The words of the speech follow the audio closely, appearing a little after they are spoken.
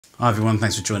Hi everyone,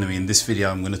 thanks for joining me. In this video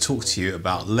I'm going to talk to you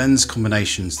about lens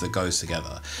combinations that goes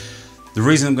together. The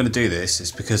reason I'm going to do this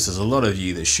is because there's a lot of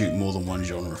you that shoot more than one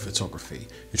genre of photography.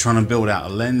 You're trying to build out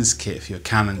a lens kit for your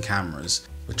Canon cameras,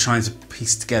 but trying to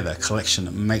piece together a collection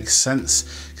that makes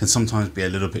sense can sometimes be a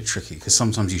little bit tricky, because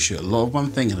sometimes you shoot a lot of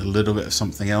one thing and a little bit of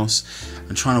something else,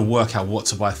 and trying to work out what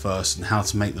to buy first and how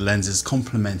to make the lenses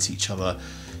complement each other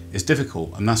is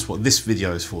difficult, and that's what this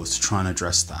video is for, is to try and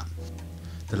address that.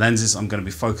 The lenses I'm going to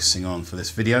be focusing on for this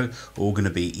video are all going to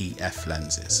be EF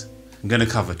lenses. I'm going to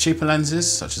cover cheaper lenses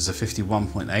such as the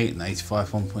 50-1.8 and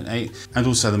 85-1.8, and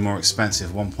also the more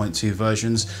expensive 1.2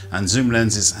 versions, and zoom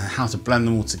lenses and how to blend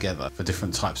them all together for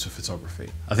different types of photography.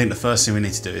 I think the first thing we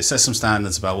need to do is set some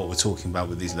standards about what we're talking about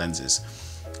with these lenses.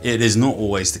 It is not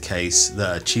always the case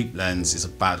that a cheap lens is a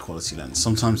bad quality lens.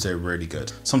 Sometimes they're really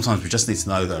good. Sometimes we just need to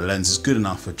know that a lens is good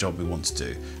enough for a job we want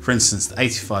to do. For instance, the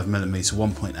 85mm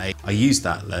 1.8, I used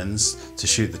that lens to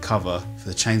shoot the cover for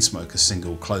the Chainsmokers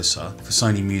single Closer for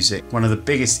Sony Music, one of the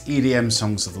biggest EDM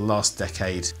songs of the last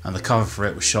decade, and the cover for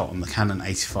it was shot on the Canon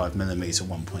 85mm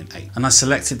 1.8. And I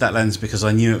selected that lens because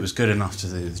I knew it was good enough to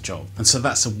do the job. And so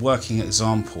that's a working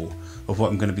example of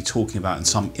what I'm going to be talking about in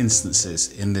some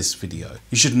instances in this video.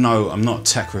 You should know I'm not a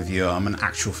tech reviewer, I'm an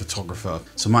actual photographer,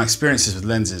 so my experiences with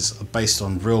lenses are based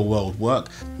on real world work.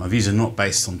 My views are not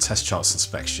based on test charts and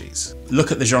spec sheets.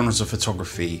 Look at the genres of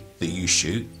photography that you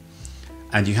shoot,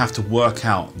 and you have to work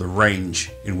out the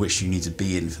range in which you need to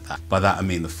be in for that. By that I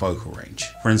mean the focal range.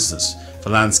 For instance, for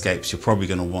landscapes you're probably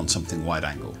going to want something wide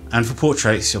angle, and for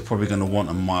portraits you're probably going to want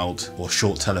a mild or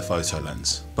short telephoto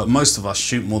lens. But most of us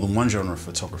shoot more than one genre of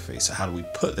photography, so how do we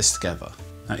put this together?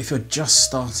 Now, if you're just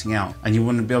starting out and you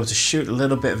want to be able to shoot a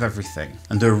little bit of everything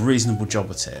and do a reasonable job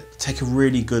at it, take a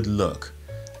really good look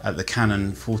at the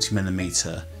Canon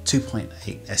 40mm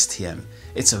 2.8 STM.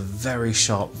 It's a very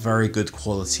sharp, very good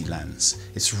quality lens.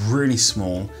 It's really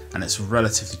small and it's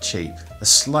relatively cheap. A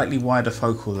slightly wider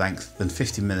focal length than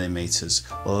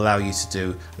 50mm will allow you to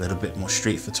do a little bit more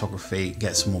street photography,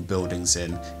 get some more buildings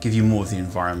in, give you more of the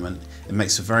environment. It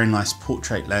makes a very nice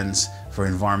portrait lens for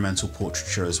environmental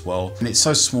portraiture as well. And it's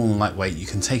so small and lightweight, you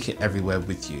can take it everywhere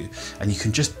with you and you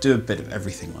can just do a bit of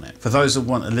everything on it. For those that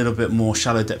want a little bit more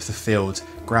shallow depth of field,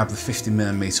 grab the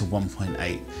 50mm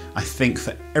 1.8. I think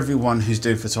for everyone who's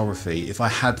doing photography, if I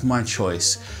had my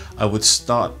choice, I would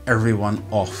start everyone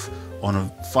off on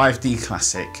a 5D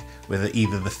classic with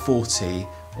either the 40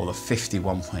 or the 50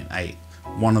 1.8,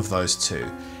 one of those two,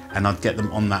 and I'd get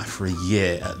them on that for a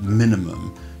year at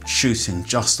minimum, shooting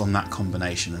just on that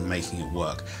combination and making it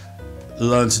work.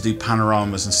 Learn to do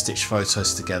panoramas and stitch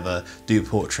photos together, do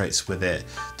portraits with it,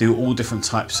 do all different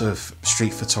types of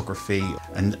street photography,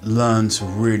 and learn to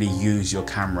really use your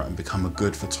camera and become a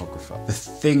good photographer. The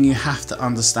thing you have to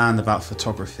understand about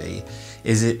photography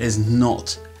is it is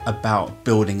not about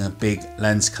building a big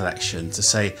lens collection to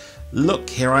say, look,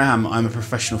 here I am, I'm a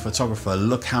professional photographer,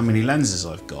 look how many lenses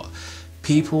I've got.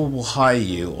 People will hire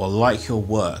you or like your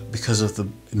work because of the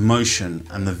emotion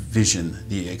and the vision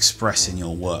that you express in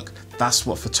your work. That's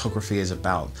what photography is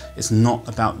about. It's not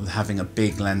about having a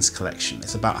big lens collection.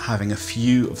 It's about having a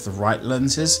few of the right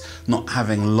lenses, not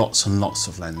having lots and lots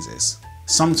of lenses.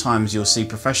 Sometimes you'll see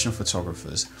professional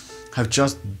photographers have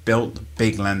just built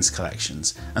big lens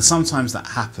collections, and sometimes that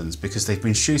happens because they've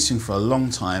been shooting for a long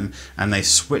time and they've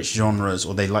switched genres,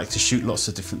 or they like to shoot lots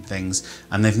of different things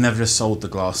and they've never sold the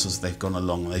glasses, they've gone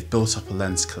along and they've built up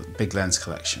a big lens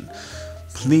collection.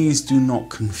 Please do not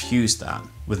confuse that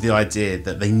with the idea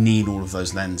that they need all of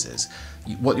those lenses.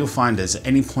 What you'll find is at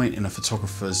any point in a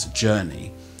photographer's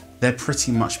journey, they're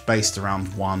pretty much based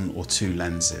around one or two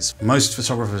lenses. Most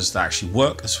photographers that actually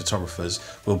work as photographers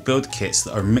will build kits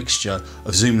that are a mixture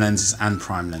of zoom lenses and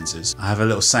prime lenses. I have a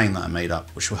little saying that I made up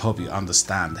which will help you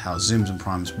understand how zooms and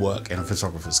primes work in a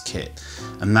photographer's kit,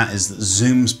 and that is that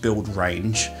zooms build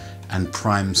range and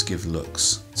primes give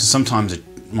looks. So sometimes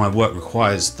my work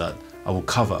requires that I will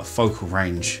cover a focal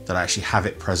range that I actually have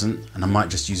it present, and I might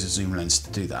just use a zoom lens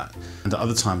to do that. And at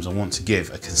other times I want to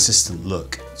give a consistent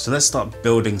look. So let's start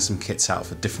building some kits out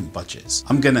for different budgets.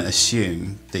 I'm going to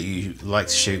assume that you like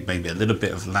to shoot maybe a little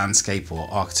bit of landscape or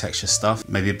architecture stuff,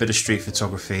 maybe a bit of street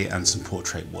photography and some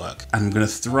portrait work. And I'm going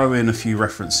to throw in a few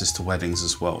references to weddings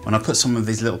as well. When I put some of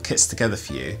these little kits together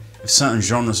for you, if certain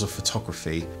genres of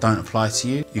photography don't apply to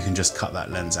you, you can just cut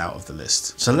that lens out of the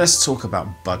list. So let's talk about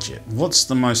budget. What's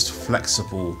the most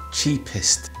flexible,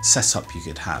 cheapest setup you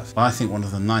could have? I think one of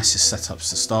the nicest setups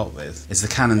to start with is the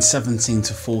Canon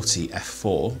 17-40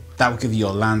 f4. That will give you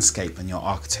your landscape and your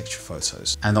architecture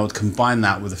photos. And I would combine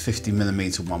that with a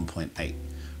 50mm 1.8.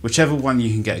 whichever one you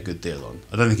can get a good deal on.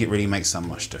 I don't think it really makes that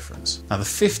much difference. Now the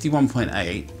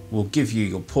 51.8 will give you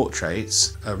your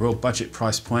portraits, a real budget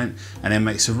price point, and it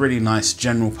makes a really nice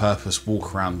general purpose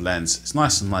walk around lens. It's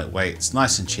nice and lightweight, it's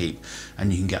nice and cheap,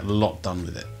 and you can get a lot done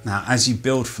with it. Now as you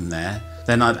build from there,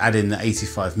 then I'd add in the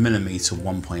 85mm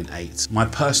 1.8. My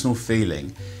personal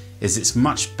feeling is it's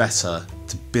much better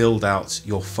to build out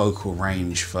your focal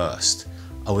range first.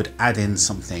 I would add in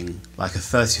something like a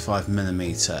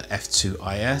 35mm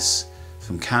f2.IS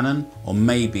from Canon, or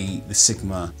maybe the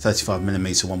Sigma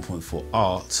 35mm 1.4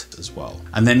 Art as well.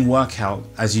 And then work out,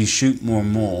 as you shoot more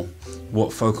and more,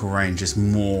 what focal range is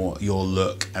more your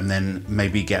look, and then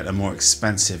maybe get a more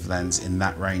expensive lens in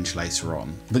that range later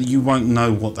on. But you won't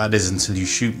know what that is until you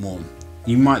shoot more.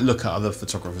 You might look at other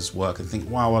photographers' work and think,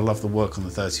 wow, I love the work on the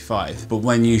 35. But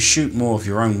when you shoot more of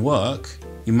your own work,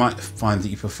 you might find that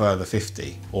you prefer the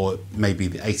 50, or maybe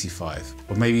the 85,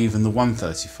 or maybe even the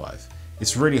 135.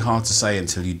 It's really hard to say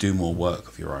until you do more work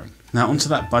of your own. Now onto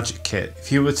that budget kit.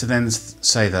 If you were to then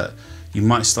say that you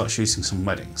might start shooting some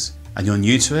weddings and you're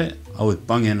new to it, I would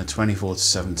bung in a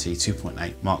 24-70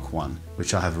 2.8 Mark 1,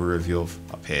 which I have a review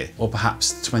of up here, or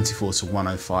perhaps the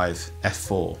 24-105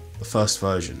 f4, the first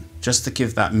version, just to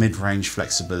give that mid-range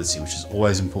flexibility, which is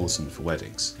always important for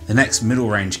weddings. The next middle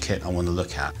range kit I want to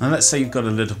look at. Now let's say you've got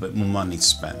a little bit more money to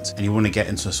spend and you want to get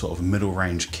into a sort of middle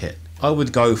range kit. I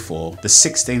would go for the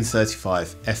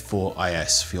 16-35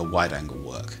 f4.IS for your wide angle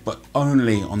work, but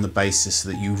only on the basis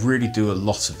that you really do a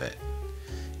lot of it.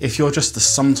 If you're just a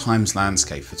sometimes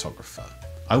landscape photographer,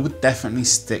 I would definitely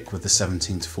stick with the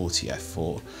 17-40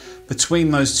 f4. Between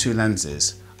those two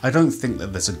lenses, I don't think that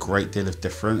there's a great deal of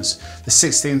difference. The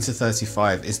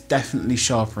 16-35 is definitely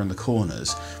sharper in the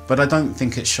corners, but I don't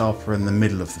think it's sharper in the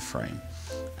middle of the frame.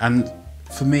 And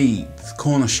for me, the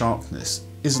corner sharpness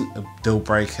isn't a deal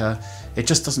breaker. It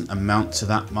just doesn't amount to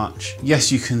that much.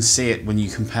 Yes, you can see it when you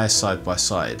compare side by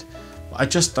side, but I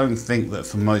just don't think that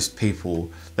for most people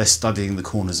they're studying the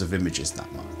corners of images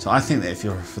that much. So I think that if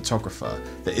you're a photographer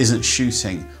that isn't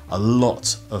shooting a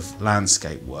lot of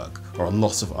landscape work or a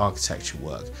lot of architecture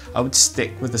work, I would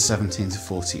stick with the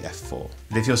 17-40 f4.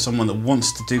 But if you're someone that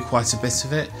wants to do quite a bit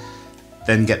of it,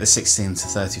 then get the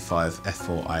 16-35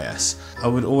 f4.IS. I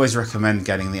would always recommend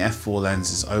getting the f4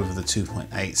 lenses over the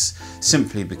 2.8s,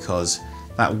 simply because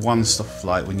that one stop of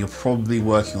light when you're probably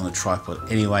working on a tripod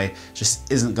anyway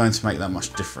just isn't going to make that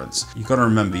much difference. You've got to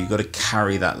remember, you've got to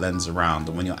carry that lens around,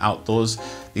 and when you're outdoors,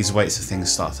 these weights of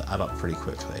things start to add up pretty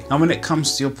quickly. Now when it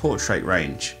comes to your portrait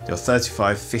range, your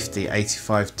 35, 50,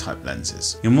 85 type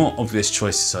lenses, your more obvious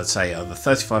choices I'd say are the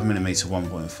 35mm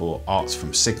 1.4 Arts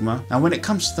from Sigma. Now when it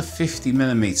comes to the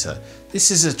 50mm,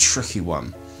 this is a tricky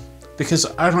one, because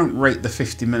I don't rate the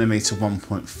 50mm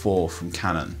 1.4 from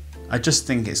Canon. I just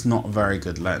think it's not a very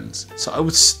good lens. So I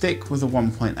would stick with the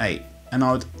 1.8, and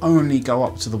I would only go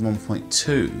up to the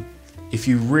 1.2 if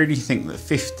you really think that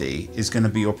 50 is going to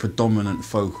be your predominant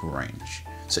focal range.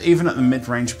 So even at the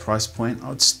mid-range price point, I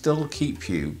would still keep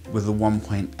you with the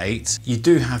 1.8. You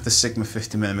do have the Sigma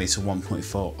 50mm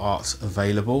 1.4 Art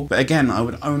available, but again, I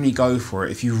would only go for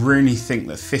it if you really think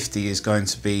that 50 is going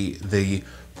to be the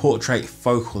portrait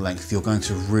focal length you're going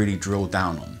to really drill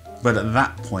down on. But at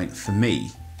that point, for me,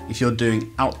 if you're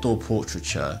doing outdoor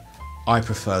portraiture, I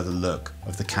prefer the look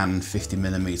of the Canon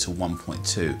 50mm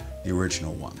 1.2, the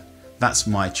original one. That's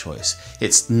my choice.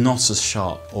 It's not as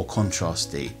sharp or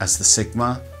contrasty as the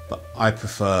Sigma, but I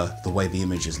prefer the way the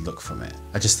images look from it.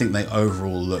 I just think they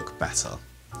overall look better.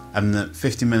 And the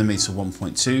 50mm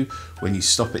 1.2, when you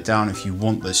stop it down, if you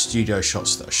want those studio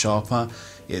shots that are sharper,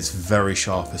 it's very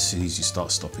sharp as soon as you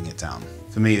start stopping it down.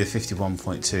 For me, the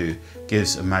 51.2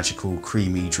 gives a magical,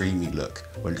 creamy, dreamy look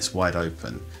when it's wide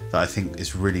open that I think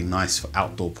is really nice for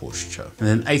outdoor portraiture. And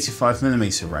then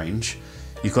 85mm range,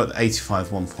 you've got the 85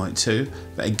 1.2,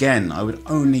 but again, I would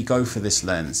only go for this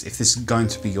lens if this is going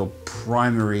to be your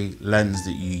primary lens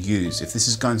that you use. If this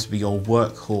is going to be your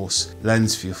workhorse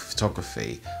lens for your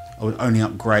photography, I would only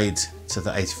upgrade to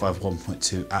the 85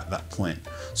 1.2 at that point.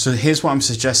 So here's what I'm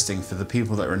suggesting for the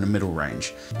people that are in the middle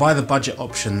range. Buy the budget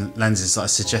option lenses that I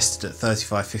suggested at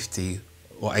 35, 50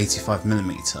 or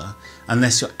 85mm,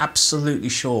 unless you're absolutely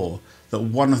sure that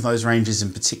one of those ranges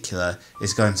in particular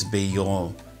is going to be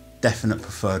your definite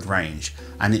preferred range,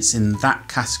 and it's in that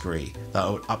category that I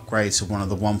would upgrade to one of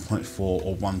the 1.4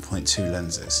 or 1.2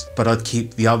 lenses. But I'd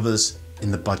keep the others in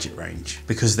the budget range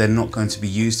because they're not going to be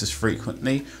used as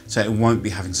frequently, so it won't be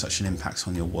having such an impact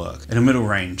on your work. In a middle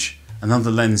range,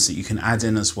 another lens that you can add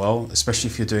in as well,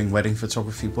 especially if you're doing wedding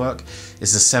photography work,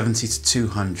 is the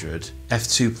 70-200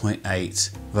 f2.8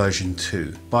 version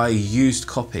 2. Buy a used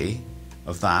copy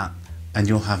of that and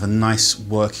you'll have a nice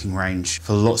working range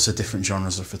for lots of different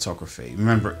genres of photography.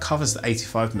 Remember, it covers the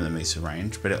 85mm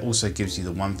range, but it also gives you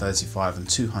the 135 and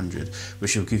 200,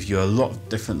 which will give you a lot of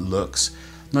different looks,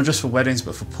 not just for weddings,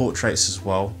 but for portraits as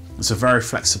well. It's a very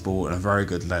flexible and a very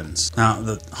good lens. Now,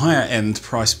 the higher end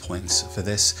price points for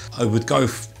this, I would go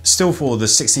still for the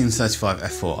 16-35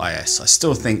 f4 IS. I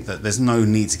still think that there's no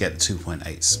need to get the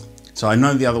 2.8s. So I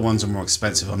know the other ones are more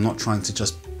expensive. I'm not trying to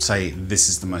just say this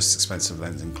is the most expensive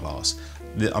lens in class.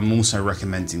 I'm also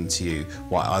recommending to you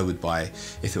what I would buy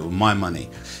if it were my money.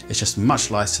 It's just a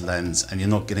much lighter lens and you're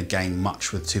not going to gain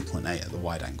much with 2.8 at the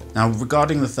wide angle. Now,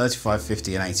 regarding the 35,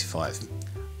 50 and 85,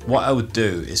 what I would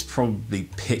do is probably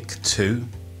pick 2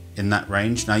 in that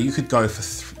range. Now, you could go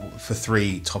for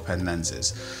 3 top-end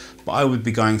lenses, but I would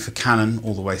be going for Canon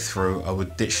all the way through. I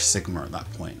would ditch Sigma at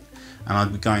that point. And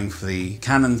I'd be going for the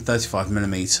Canon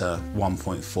 35mm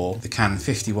 1.4, the Canon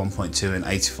 50 1.2 and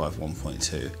 85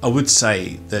 1.2. I would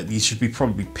say that you should be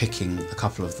probably picking a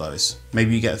couple of those.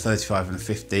 Maybe you get a 35 and a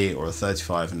 50, or a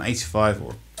 35 and 85,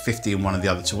 or 50 and one of the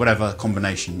other two, whatever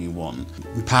combination you want.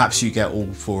 Perhaps you get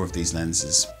all 4 of these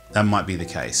lenses. That might be the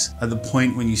case. At the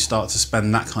point when you start to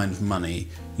spend that kind of money,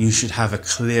 you should have a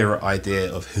clearer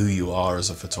idea of who you are as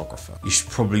a photographer. You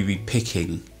should probably be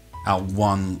picking out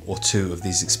 1 or 2 of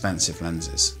these expensive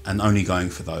lenses and only going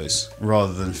for those,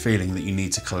 rather than feeling that you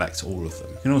need to collect all of them.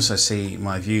 You can also see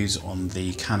my views on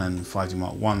the Canon 5D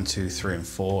Mark I, II, III and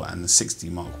IV and the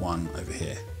 6D Mark I over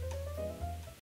here.